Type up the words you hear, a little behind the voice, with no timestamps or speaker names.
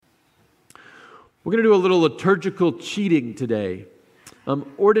We're going to do a little liturgical cheating today.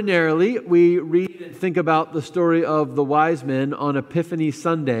 Ordinarily, we read and think about the story of the wise men on Epiphany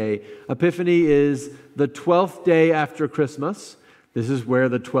Sunday. Epiphany is the 12th day after Christmas. This is where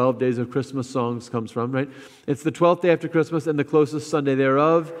the 12 days of Christmas songs comes from, right? It's the 12th day after Christmas, and the closest Sunday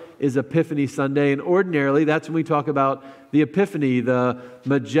thereof is Epiphany Sunday. And ordinarily, that's when we talk about the Epiphany, the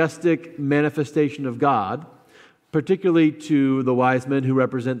majestic manifestation of God, particularly to the wise men who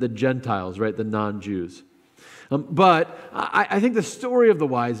represent the Gentiles, right, the non-Jews. But I think the story of the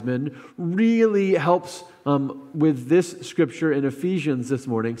wise men really helps with this scripture in Ephesians this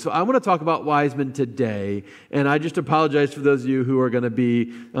morning. So I want to talk about wise men today, and I just apologize for those of you who are going to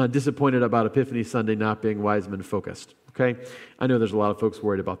be disappointed about Epiphany Sunday not being wise men focused, okay? I know there's a lot of folks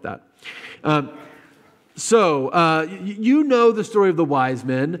worried about that. You know the story of the wise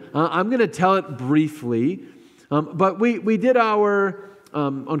men. I'm going to tell it briefly. But we did our,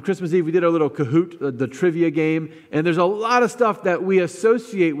 on Christmas Eve, we did our little Kahoot, the trivia game, and there's a lot of stuff that we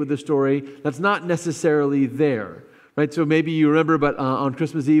associate with the story that's not necessarily there, right? So maybe you remember, but on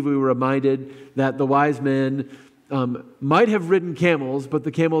Christmas Eve, we were reminded that the wise men might have ridden camels, but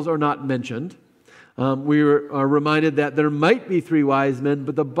the camels are not mentioned. We are reminded that there might be 3 wise men,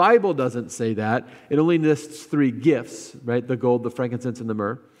 but the Bible doesn't say that. It only lists 3 gifts, right? The gold, the frankincense, and the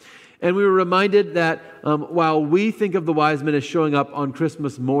myrrh. And we were reminded that while we think of the wise men as showing up on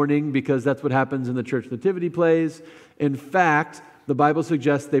Christmas morning because that's what happens in the church nativity plays, in fact, the Bible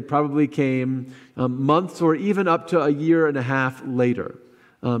suggests they probably came months or even up to a year and a half later.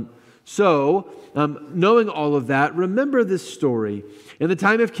 Knowing all of that, remember this story. In the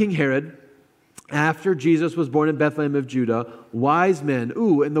time of King Herod, after Jesus was born in Bethlehem of Judah, wise men,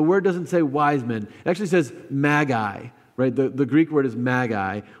 and the word doesn't say wise men, it actually says magi. Right? The Greek word is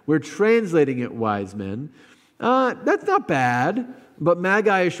magi. We're translating it wise men. That's not bad, but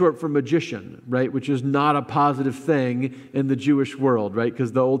magi is short for magician, right? Which is not a positive thing in the Jewish world, right?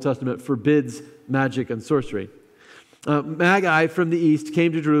 Because the Old Testament forbids magic and sorcery. Magi from the east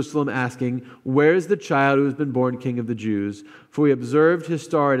came to Jerusalem asking, "Where is the child who has been born King of the Jews? For we observed his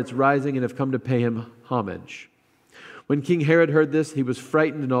star at its rising and have come to pay him homage." When King Herod heard this, he was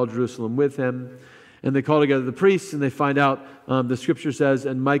frightened and all Jerusalem with him. And they call together the priests, and they find out, the scripture says,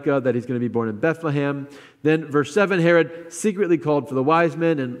 in Micah, that he's going to be born in Bethlehem. Then, verse 7, Herod secretly called for the wise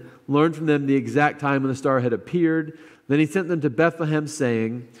men and learned from them the exact time when the star had appeared. Then he sent them to Bethlehem,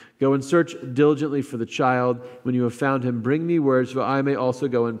 saying, "Go and search diligently for the child. When you have found him, bring me word, so I may also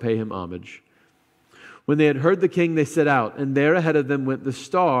go and pay him homage." When they had heard the king, they set out, and there ahead of them went the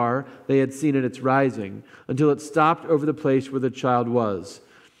star they had seen at its rising, until it stopped over the place where the child was.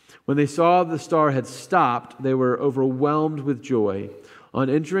 When they saw the star had stopped, they were overwhelmed with joy. On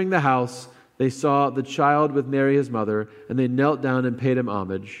entering the house, they saw the child with Mary his mother, and they knelt down and paid him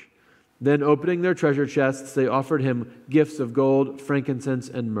homage. Then, opening their treasure chests, they offered him gifts of gold, frankincense,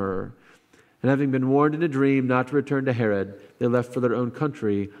 and myrrh. And having been warned in a dream not to return to Herod, they left for their own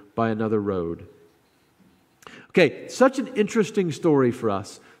country by another road. Okay, such an interesting story for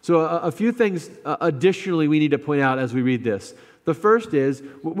us. So a few things additionally we need to point out as we read this. The first is,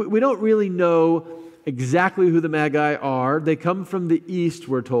 we don't really know exactly who the Magi are. They come from the east,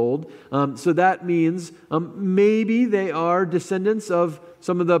 we're told. So that means maybe they are descendants of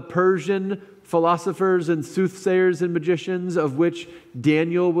some of the Persian philosophers and soothsayers and magicians of which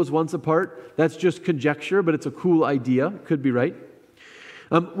Daniel was once a part. That's just conjecture, but it's a cool idea. Could be right.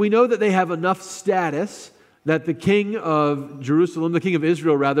 We know that they have enough status that the king of Jerusalem, the king of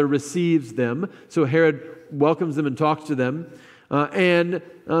Israel rather, receives them. So Herod welcomes them and talks to them. And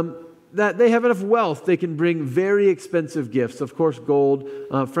that they have enough wealth, they can bring very expensive gifts. Of course, gold,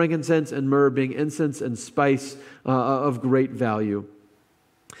 frankincense, and myrrh being incense and spice of great value.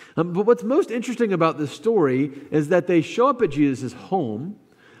 But what's most interesting about this story is that they show up at Jesus' home,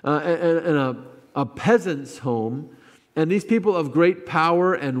 in a peasant's home, and these people of great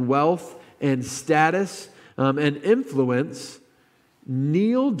power and wealth and status and influence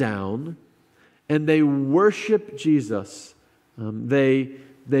kneel down and they worship Jesus.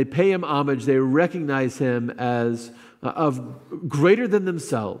 They pay him homage. They recognize him as of greater than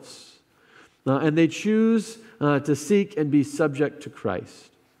themselves. And they choose to seek and be subject to Christ.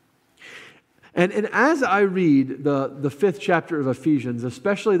 And as I read the 5th chapter of Ephesians,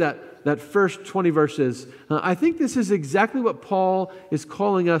 especially that first 20 verses, I think this is exactly what Paul is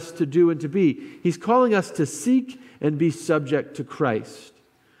calling us to do and to be. He's calling us to seek and be subject to Christ.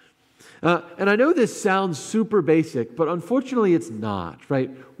 And I know this sounds super basic, but unfortunately it's not, right?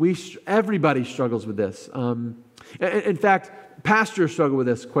 Everybody struggles with this. In fact, pastors struggle with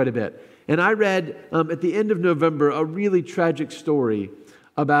this quite a bit. And I read at the end of November a really tragic story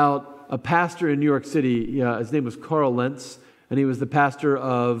about a pastor in New York City. His name was Carl Lentz, and he was the pastor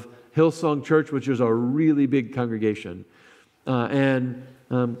of Hillsong Church, which is a really big congregation.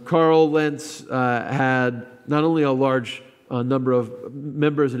 Carl Lentz had not only a large number of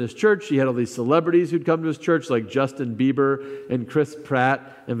members in his church, he had all these celebrities who'd come to his church, like Justin Bieber and Chris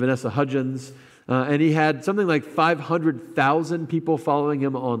Pratt and Vanessa Hudgens. And he had something like 500,000 people following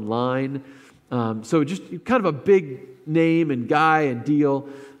him online. So just kind of a big name and guy and deal.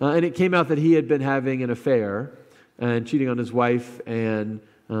 And it came out that he had been having an affair and cheating on his wife, and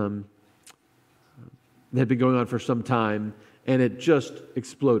it had been going on for some time, and it just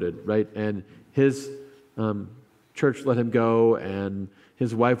exploded, right? And his church let him go, and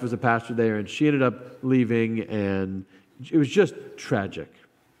his wife was a pastor there, and she ended up leaving, and it was just tragic.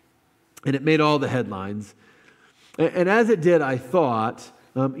 And it made all the headlines. And as it did, I thought,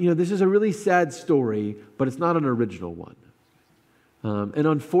 this is a really sad story, but it's not an original one. And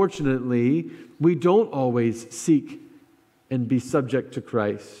unfortunately, we don't always seek and be subject to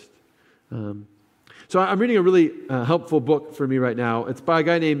Christ. So I'm reading a really helpful book for me right now. It's by a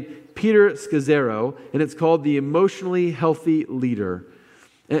guy named Peter Scazzero, and it's called The Emotionally Healthy Leader.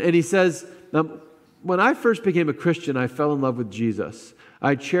 And he says, when I first became a Christian, I fell in love with Jesus.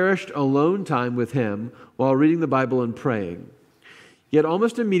 I cherished alone time with him while reading the Bible and praying. Yet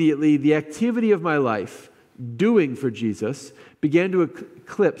almost immediately, the activity of my life, doing for Jesus, began to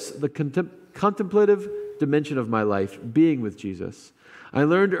eclipse the contemplative dimension of my life, being with Jesus. I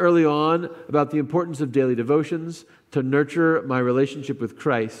learned early on about the importance of daily devotions to nurture my relationship with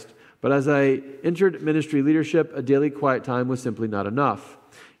Christ, but as I entered ministry leadership, a daily quiet time was simply not enough.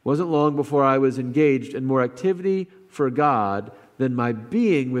 It wasn't long before I was engaged in more activity for God than my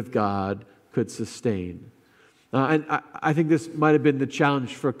being with God could sustain. And I think this might have been the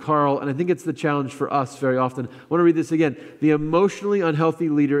challenge for Carl, and I think it's the challenge for us very often. I want to read this again. The emotionally unhealthy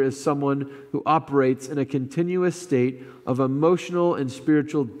leader is someone who operates in a continuous state of emotional and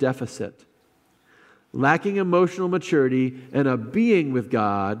spiritual deficit, lacking emotional maturity and a being with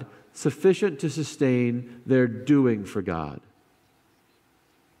God sufficient to sustain their doing for God.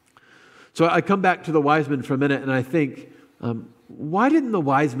 So I come back to the wise men for a minute, and I think, why didn't the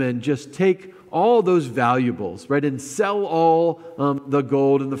wise men just take all those valuables, right, and sell all the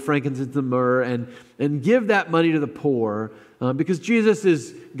gold and the frankincense and the myrrh and give that money to the poor because Jesus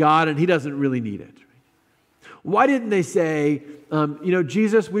is God and he doesn't really need it? Why didn't they say,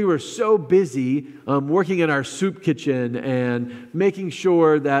 Jesus, we were so busy working in our soup kitchen and making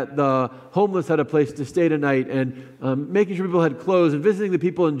sure that the homeless had a place to stay tonight and making sure people had clothes and visiting the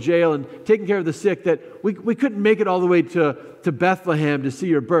people in jail and taking care of the sick that we couldn't make it all the way to Bethlehem to see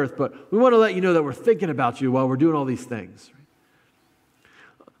your birth, but we want to let you know that we're thinking about you while we're doing all these things.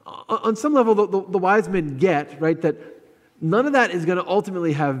 On some level, the wise men get, right, that none of that is going to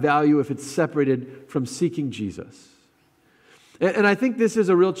ultimately have value if it's separated from seeking Jesus. And I think this is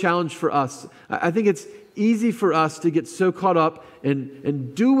a real challenge for us. I think it's easy for us to get so caught up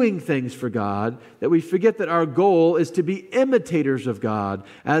in doing things for God that we forget that our goal is to be imitators of God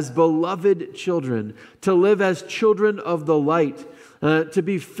as beloved children, to live as children of the light, to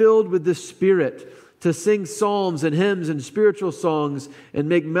be filled with the Spirit, to sing psalms and hymns and spiritual songs and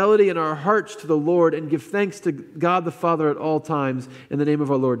make melody in our hearts to the Lord and give thanks to God the Father at all times in the name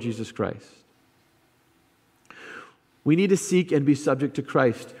of our Lord Jesus Christ. We need to seek and be subject to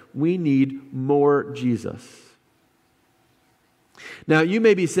Christ. We need more Jesus. Now, you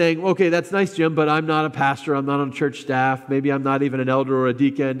may be saying, okay, that's nice, Jim, but I'm not a pastor. I'm not on church staff. Maybe I'm not even an elder or a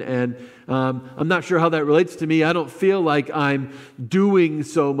deacon, and I'm not sure how that relates to me. I don't feel like I'm doing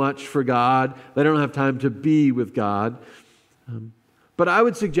so much for God that I don't have time to be with God. But I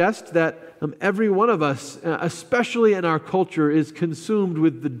would suggest that every one of us, especially in our culture, is consumed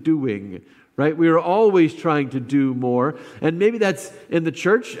with the doing, right? We are always trying to do more. And maybe that's in the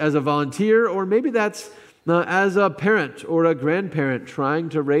church as a volunteer, or maybe that's as a parent or a grandparent trying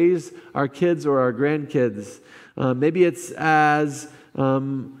to raise our kids or our grandkids. Maybe it's as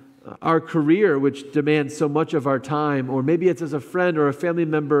our career, which demands so much of our time, or maybe it's as a friend or a family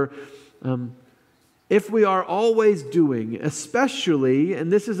member. If we are always doing, especially, and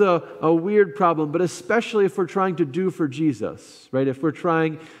this is a weird problem, but especially if we're trying to do for Jesus, right? If we're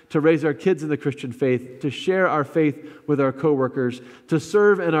trying to raise our kids in the Christian faith, to share our faith with our coworkers, to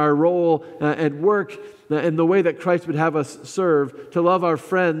serve in our role at work in the way that Christ would have us serve, to love our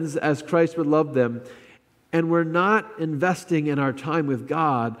friends as Christ would love them, and we're not investing in our time with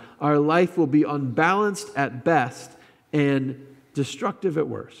God, our life will be unbalanced at best and destructive at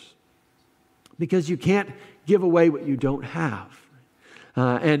worst. Because you can't give away what you don't have.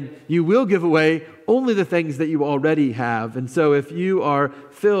 And you will give away only the things that you already have. And so if you are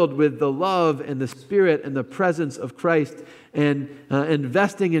filled with the love and the Spirit and the presence of Christ and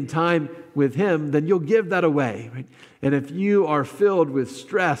investing in time with Him, then you'll give that away. Right? And if you are filled with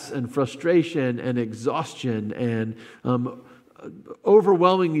stress and frustration and exhaustion and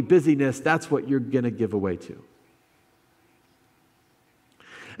overwhelming busyness, that's what you're going to give away to.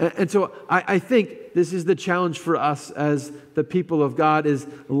 And so I think this is the challenge for us as the people of God is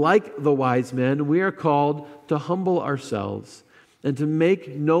like the wise men, we are called to humble ourselves and to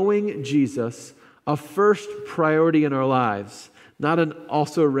make knowing Jesus a first priority in our lives, not an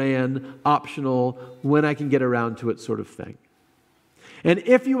also-ran, optional, when I can get around to it sort of thing. And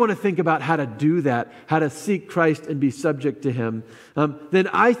if you want to think about how to do that, how to seek Christ and be subject to Him, then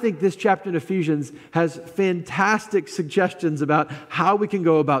I think this chapter in Ephesians has fantastic suggestions about how we can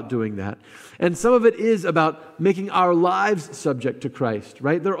go about doing that. And some of it is about making our lives subject to Christ,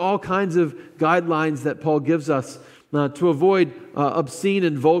 right? There are all kinds of guidelines that Paul gives us to avoid obscene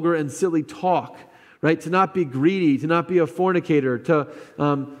and vulgar and silly talk, right? To not be greedy, to not be a fornicator, to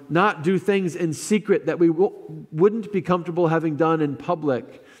not do things in secret that we wouldn't be comfortable having done in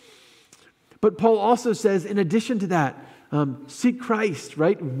public. But Paul also says, in addition to that, seek Christ,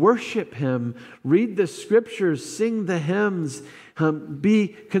 right? Worship Him, read the Scriptures, sing the hymns, be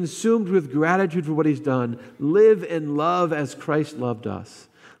consumed with gratitude for what He's done, live in love as Christ loved us,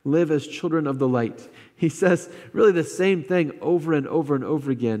 live as children of the light. He says really the same thing over and over and over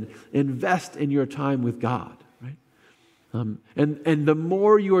again. Invest in your time with God, right? And the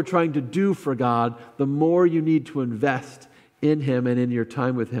more you are trying to do for God, the more you need to invest in Him and in your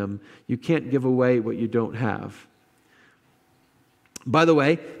time with Him. You can't give away what you don't have. By the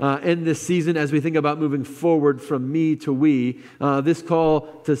way, in this season, as we think about moving forward from me to we, this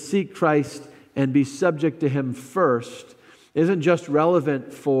call to seek Christ and be subject to Him first isn't just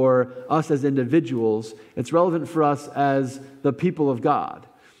relevant for us as individuals, it's relevant for us as the people of God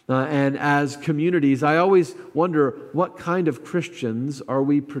and as communities. I always wonder, what kind of Christians are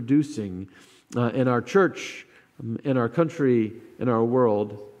we producing in our church, in our country, in our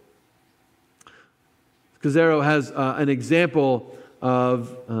world? Scazzero has an example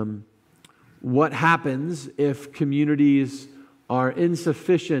of what happens if communities are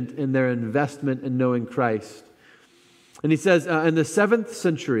insufficient in their investment in knowing Christ. And he says, in the 7th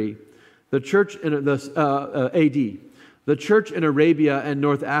century, the church in AD, the church in Arabia and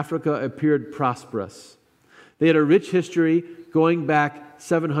North Africa appeared prosperous. They had a rich history going back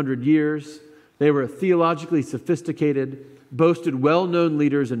 700 years. They were theologically sophisticated, boasted well-known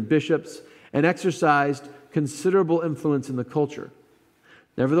leaders and bishops, and exercised considerable influence in the culture.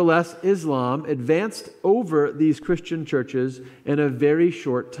 Nevertheless, Islam advanced over these Christian churches in a very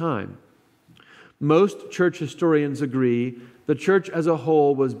short time. Most church historians agree the church as a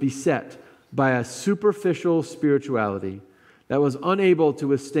whole was beset by a superficial spirituality that was unable to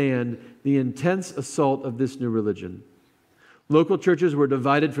withstand the intense assault of this new religion. Local churches were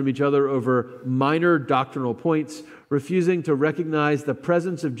divided from each other over minor doctrinal points, refusing to recognize the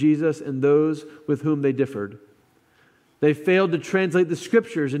presence of Jesus in those with whom they differed. They failed to translate the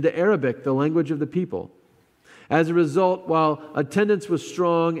Scriptures into Arabic, the language of the people. As a result, while attendance was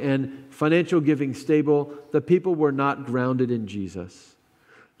strong and financial giving stable, the people were not grounded in Jesus.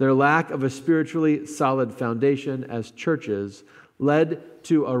 Their lack of a spiritually solid foundation as churches led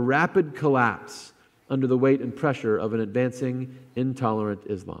to a rapid collapse under the weight and pressure of an advancing, intolerant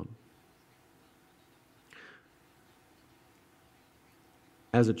Islam.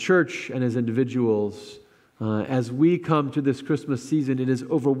 As a church and as individuals, as we come to this Christmas season, it is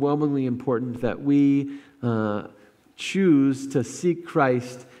overwhelmingly important that we choose to seek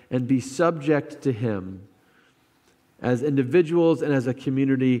Christ and be subject to Him as individuals and as a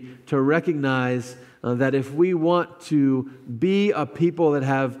community, to recognize that if we want to be a people that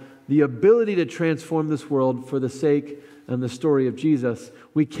have the ability to transform this world for the sake and the story of Jesus,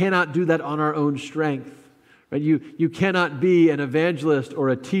 we cannot do that on our own strength. Right? You cannot be an evangelist or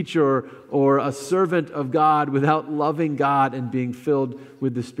a teacher or a servant of God without loving God and being filled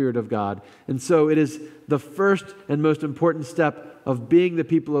with the Spirit of God. And so it is the first and most important step of being the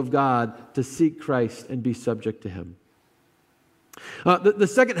people of God to seek Christ and be subject to Him. The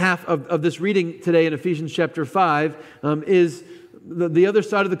second half of this reading today in Ephesians chapter 5 is the other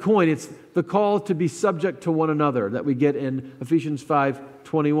side of the coin. It's the call to be subject to one another that we get in Ephesians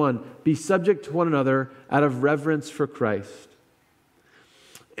 5:21. Be subject to one another out of reverence for Christ.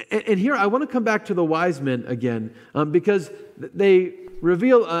 And here I want to come back to the wise men again, because they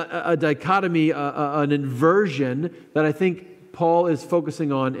reveal a dichotomy, an inversion that I think Paul is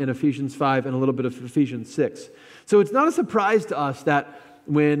focusing on in Ephesians 5 and a little bit of Ephesians 6. So it's not a surprise to us that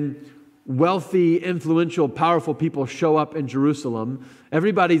when wealthy, influential, powerful people show up in Jerusalem,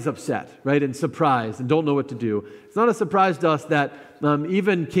 everybody's upset, right, and surprised and don't know what to do. It's not a surprise to us that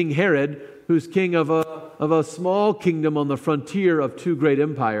even King Herod, who's king of a small kingdom on the frontier of two great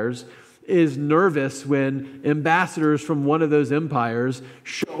empires, is nervous when ambassadors from one of those empires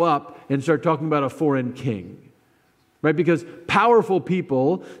show up and start talking about a foreign king. Right? Because powerful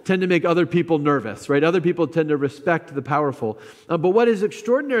people tend to make other people nervous, right? Other people tend to respect the powerful. But what is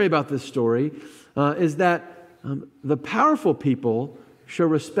extraordinary about this story is that the powerful people show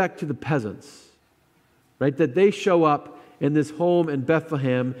respect to the peasants, right? That they show up in this home in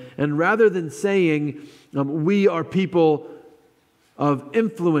Bethlehem, and rather than saying, we are people of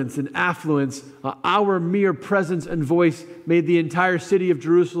influence and affluence, our mere presence and voice made the entire city of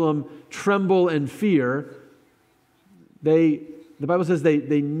Jerusalem tremble and fear. The Bible says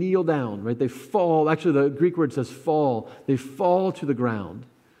they kneel down, right? They fall. Actually, the Greek word says fall. They fall to the ground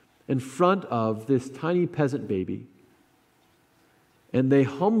in front of this tiny peasant baby. And they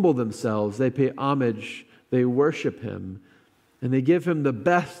humble themselves. They pay homage. They worship him. And they give him the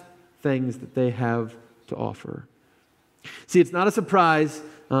best things that they have to offer. See, it's not a surprise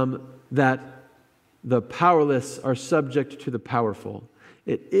that the powerless are subject to the powerful.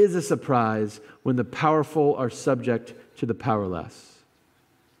 It is a surprise when the powerful are subject to the powerless.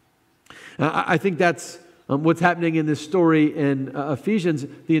 I think that's what's happening in this story in Ephesians.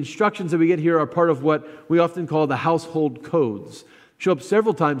 The instructions that we get here are part of what we often call the household codes. Show up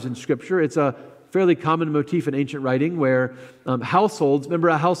several times in Scripture. It's a fairly common motif in ancient writing where households, remember,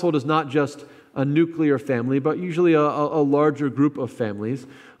 a household is not just a nuclear family, but usually a larger group of families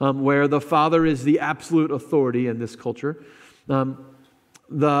where the father is the absolute authority in this culture.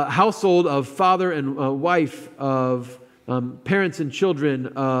 The household of father and wife, of parents and children,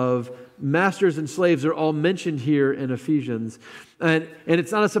 of masters and slaves are all mentioned here in Ephesians. And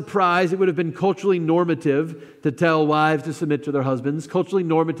it's not a surprise. It would have been culturally normative to tell wives to submit to their husbands, culturally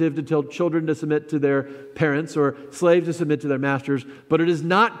normative to tell children to submit to their parents, or slaves to submit to their masters. But it is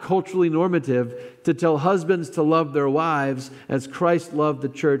not culturally normative to tell husbands to love their wives as Christ loved the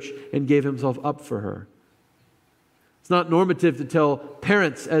church and gave himself up for her. It's not normative to tell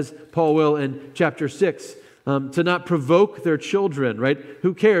parents, as Paul will in chapter 6, to not provoke their children, right?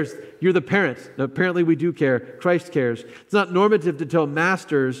 Who cares? You're the parent. Now, apparently we do care. Christ cares. It's not normative to tell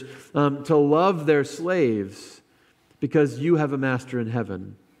masters to love their slaves because you have a master in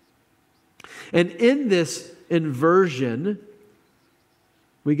heaven. And in this inversion,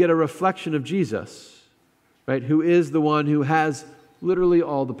 we get a reflection of Jesus, right? Who is the one who has literally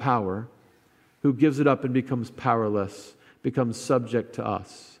all the power, who gives it up and becomes powerless, becomes subject to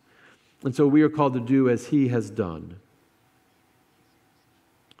us. And so we are called to do as he has done.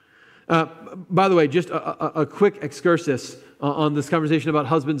 By the way, just a quick excursus on this conversation about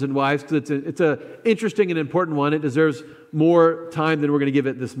husbands and wives, because it's an interesting and important one. It deserves more time than we're going to give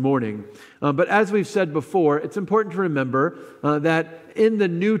it this morning. But as we've said before, it's important to remember that in the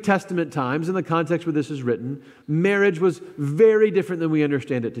New Testament times, in the context where this is written, marriage was very different than we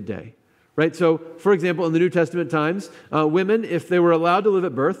understand it today. Right? So, for example, in the New Testament times, women, if they were allowed to live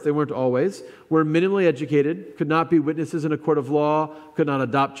at birth, they weren't always, were minimally educated, could not be witnesses in a court of law, could not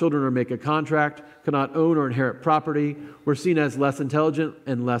adopt children or make a contract, could not own or inherit property, were seen as less intelligent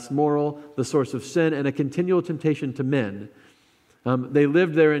and less moral, the source of sin, and a continual temptation to men. They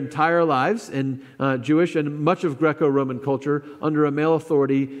lived their entire lives in Jewish and much of Greco-Roman culture under a male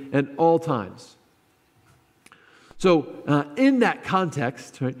authority at all times. So in that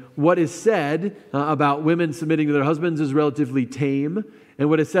context, right, what is said about women submitting to their husbands is relatively tame, and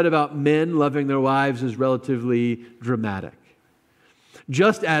what is said about men loving their wives is relatively dramatic.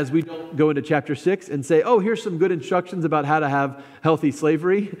 Just as we don't go into chapter 6 and say, oh, here's some good instructions about how to have healthy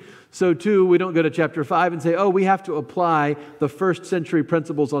slavery, so too we don't go to chapter 5 and say, oh, we have to apply the first century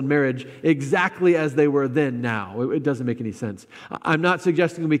principles on marriage exactly as they were then now. It doesn't make any sense. I'm not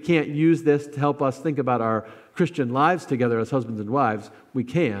suggesting we can't use this to help us think about our Christian lives together as husbands and wives. We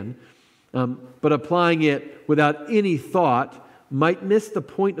can. But applying it without any thought might miss the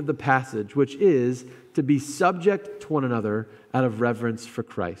point of the passage, which is to be subject to one another out of reverence for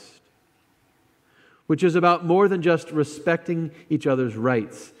Christ, which is about more than just respecting each other's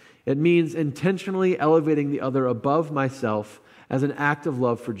rights. It means intentionally elevating the other above myself as an act of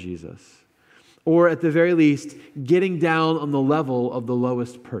love for Jesus, or at the very least, getting down on the level of the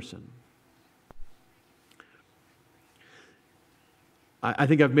lowest person. I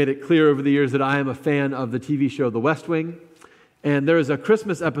think I've made it clear over the years that I am a fan of the TV show The West Wing. And there is a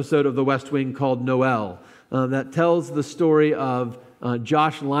Christmas episode of The West Wing called Noel that tells the story of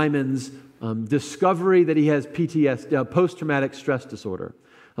Josh Lyman's discovery that he has PTSD, post-traumatic stress disorder,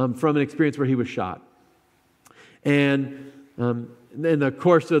 from an experience where he was shot. And in the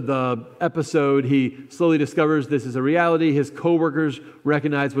course of the episode, he slowly discovers this is a reality. His coworkers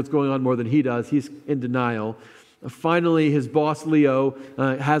recognize what's going on more than he does. He's in denial. Finally, his boss, Leo,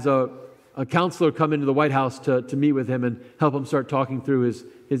 has a counselor come into the White House to meet with him and help him start talking through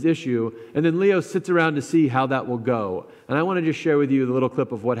his issue. And then Leo sits around to see how that will go. And I want to just share with you the little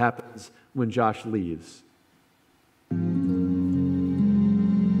clip of what happens when Josh leaves.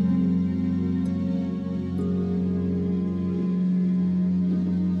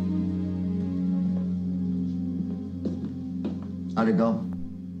 How'd it go?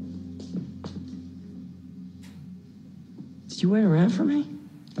 Did you wait around for me?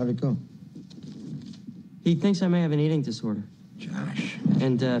 How'd it go? He thinks I may have an eating disorder. Josh.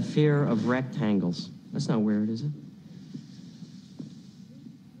 And fear of rectangles. That's not weird, is it?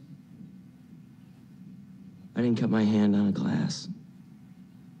 I didn't cut my hand on a glass.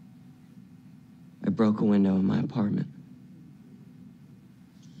 I broke a window in my apartment.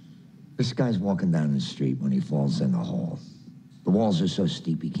 This guy's walking down the street when he falls in the hole. The walls are so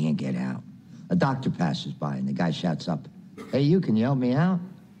steep he can't get out. A doctor passes by and the guy shouts up, "Hey, you, can you help me out?"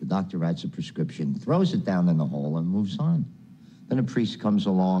 The doctor writes a prescription, throws it down in the hole, and moves on. Then a priest comes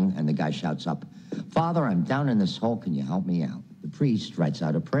along and the guy shouts up, "Father, I'm down in this hole, can you help me out?" The priest writes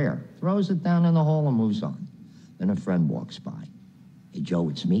out a prayer, throws it down in the hole, and moves on. Then a friend walks by. "Hey, Joe,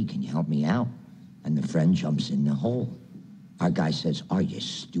 it's me, can you help me out?" And the friend jumps in the hole. Our guy says, "Are you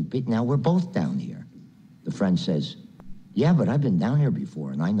stupid? Now we're both down here." The friend says, "Yeah, but I've been down here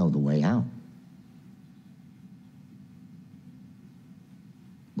before and I know the way out."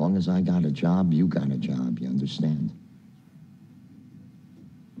 Long as I got a job, you got a job, you understand?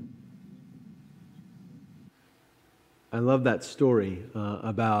 I love that story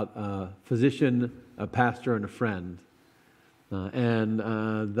about a physician, a pastor, and a friend.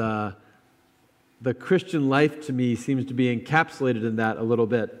 The Christian life to me seems to be encapsulated in that a little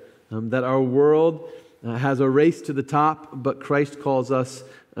bit. That our world has a race to the top, but Christ calls us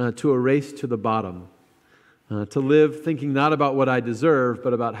to a race to the bottom. To live thinking not about what I deserve,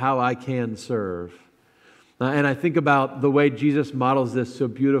 but about how I can serve. And I think about the way Jesus models this so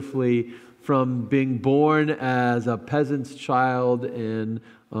beautifully, from being born as a peasant's child in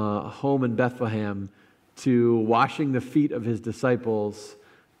a home in Bethlehem, to washing the feet of his disciples,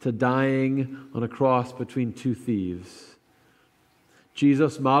 to dying on a cross between two thieves.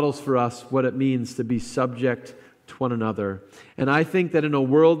 Jesus models for us what it means to be subject to one another. And I think that in a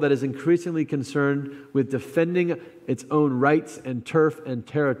world that is increasingly concerned with defending its own rights and turf and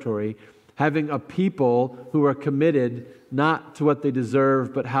territory, having a people who are committed not to what they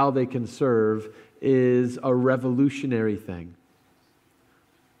deserve, but how they can serve, is a revolutionary thing.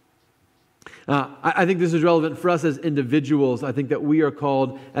 I think this is relevant for us as individuals. I think that we are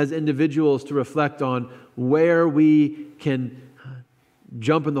called as individuals to reflect on where we can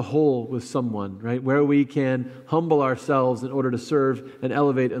jump in the hole with someone, right? Where we can humble ourselves in order to serve and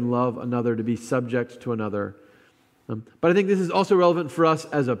elevate and love another, to be subject to another. But I think this is also relevant for us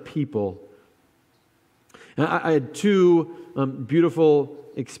as a people. And I had two beautiful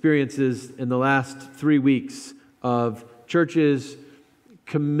experiences in the last 3 weeks of churches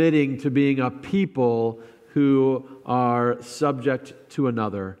committing to being a people who are subject to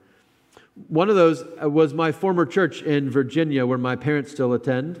another. One of those was my former church in Virginia, where my parents still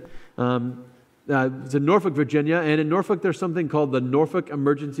attend. It's in Norfolk, Virginia, and in Norfolk there's something called the Norfolk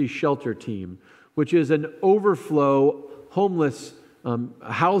Emergency Shelter Team, which is an overflow homeless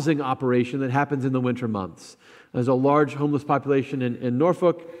housing operation that happens in the winter months. There's a large homeless population in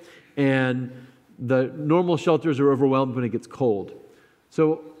Norfolk, and the normal shelters are overwhelmed when it gets cold.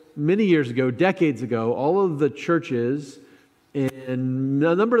 So many years ago, decades ago, all of the churches and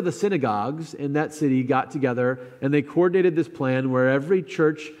a number of the synagogues in that city got together and they coordinated this plan where every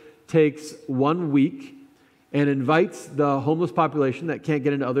church takes 1 week and invites the homeless population that can't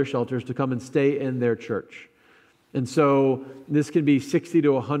get into other shelters to come and stay in their church. And so this can be 60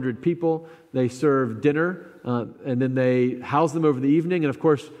 to 100 people. They serve dinner, and then they house them over the evening. And of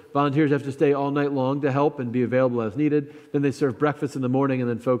course, volunteers have to stay all night long to help and be available as needed. Then they serve breakfast in the morning, and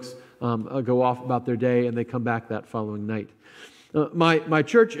then folks go off about their day, and they come back that following night. My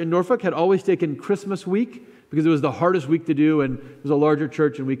church in Norfolk had always taken Christmas week because it was the hardest week to do, and it was a larger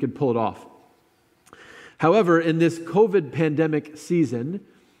church, and we could pull it off. However, in this COVID pandemic season,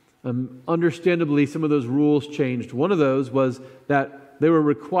 understandably, some of those rules changed. One of those was that they were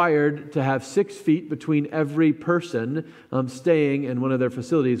required to have 6 feet between every person staying in one of their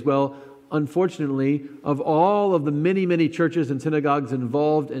facilities. Well, unfortunately, of all of the many, many churches and synagogues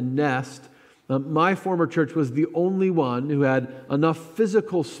involved in Nest, my former church was the only one who had enough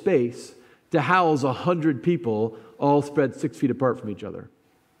physical space to house 100 people, all spread 6 feet apart from each other.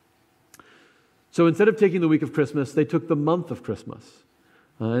 So instead of taking the week of Christmas, they took the month of Christmas.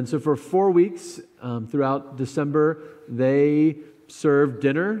 And so for 4 weeks throughout December, they served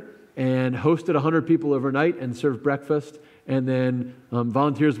dinner and hosted 100 people overnight and served breakfast. And then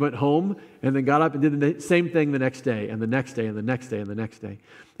volunteers went home and then got up and did the same thing the next day and the next day and the next day and the next day.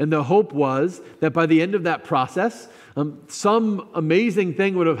 And the hope was that by the end of that process, some amazing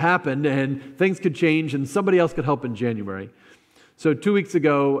thing would have happened and things could change and somebody else could help in January. So 2 weeks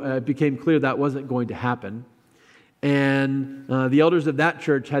ago, it became clear that wasn't going to happen. And the elders of that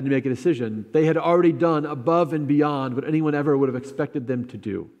church had to make a decision. They had already done above and beyond what anyone ever would have expected them to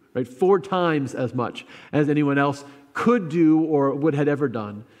do, right? 4 times as much as anyone else could do or would had ever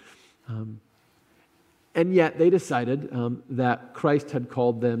done. And yet they decided that Christ had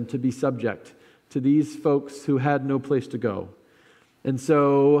called them to be subject to these folks who had no place to go. And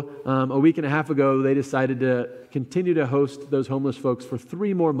so a week and a half ago, they decided to continue to host those homeless folks for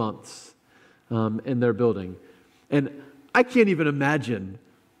 3 more months in their building. And I can't even imagine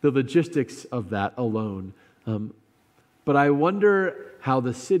the logistics of that alone. But I wonder how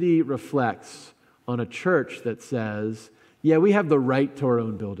the city reflects on a church that says, yeah, we have the right to our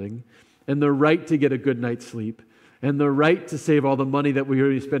own building and the right to get a good night's sleep and the right to save all the money that we're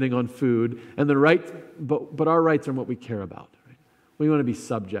already spending on food and the right, but our rights are what we care about. Right? We want to be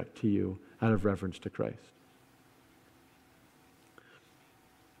subject to you out of reverence to Christ.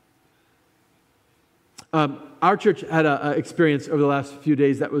 Our church had an experience over the last few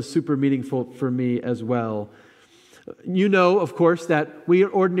days that was super meaningful for me as well. You know, of course, that we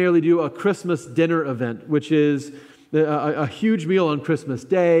ordinarily do a Christmas dinner event, which is a huge meal on Christmas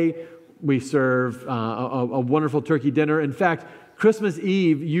Day. We serve a wonderful turkey dinner. In fact, Christmas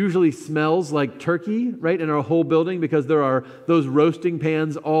Eve usually smells like turkey, right, in our whole building because there are those roasting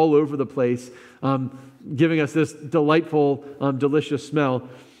pans all over the place, giving us this delightful, delicious smell.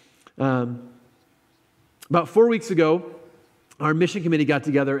 About 4 weeks ago, our mission committee got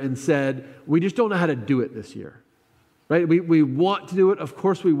together and said, we just don't know how to do it this year. Right? We want to do it. Of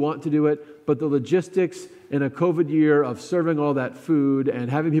course we want to do it. But the logistics in a COVID year of serving all that food and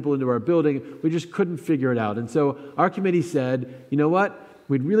having people into our building, we just couldn't figure it out. And so our committee said, you know what?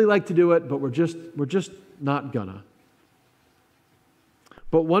 We'd really like to do it, but we're just not gonna.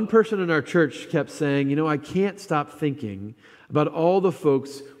 But one person in our church kept saying, you know, I can't stop thinking about all the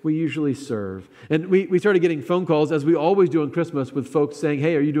folks we usually serve. And we started getting phone calls, as we always do on Christmas, with folks saying,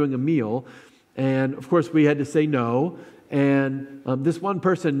 hey, are you doing a meal? And of course, we had to say no. And this one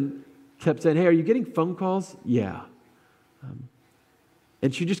person kept saying, hey, are you getting phone calls? Yeah.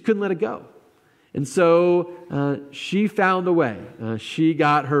 And she just couldn't let it go. And so she found a way. She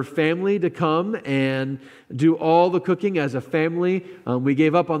got her family to come and do all the cooking as a family. We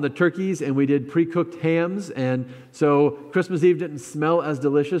gave up on the turkeys and we did pre-cooked hams. And so Christmas Eve didn't smell as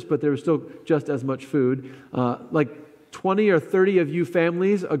delicious, but there was still just as much food. Like 20 or 30 of you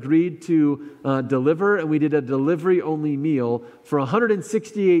families agreed to deliver, and we did a delivery-only meal for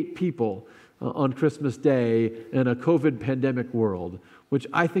 168 people on Christmas Day in a COVID pandemic world, which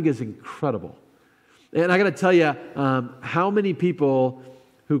I think is incredible. And I got to tell you, how many people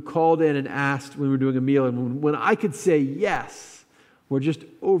who called in and asked when we were doing a meal, and when I could say yes, were just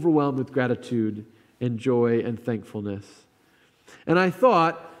overwhelmed with gratitude and joy and thankfulness. And I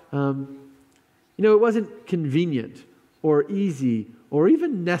thought, it wasn't convenient or easy or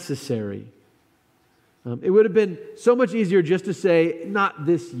even necessary. It would have been so much easier just to say, not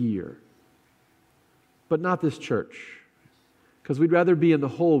this year, but not this church, because we'd rather be in the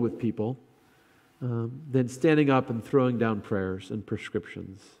hole with people than standing up and throwing down prayers and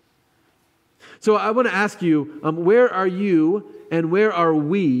prescriptions. So I want to ask you, where are you and where are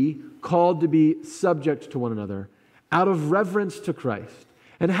we called to be subject to one another out of reverence to Christ?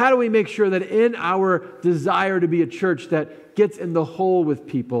 And how do we make sure that in our desire to be a church that gets in the hole with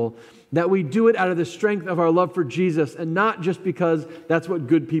people, that we do it out of the strength of our love for Jesus and not just because that's what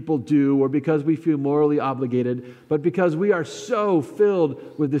good people do or because we feel morally obligated, but because we are so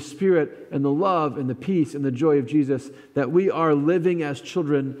filled with the Spirit and the love and the peace and the joy of Jesus that we are living as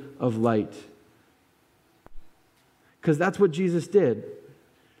children of light. Because that's what Jesus did.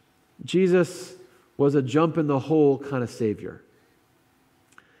 Jesus was a jump in the hole kind of Savior.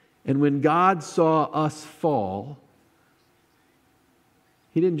 And when God saw us fall,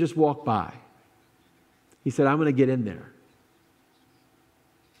 He didn't just walk by. He said, I'm going to get in there.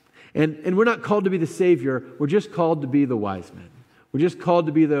 And we're not called to be the Savior. We're just called to be the wise men. We're just called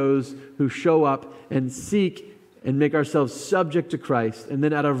to be those who show up and seek and make ourselves subject to Christ, and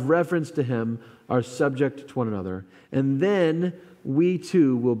then out of reverence to Him, are subject to one another. And then we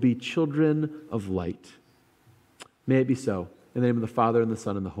too will be children of light. May it be so. In the name of the Father, and the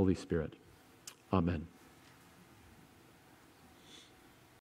Son, and the Holy Spirit. Amen.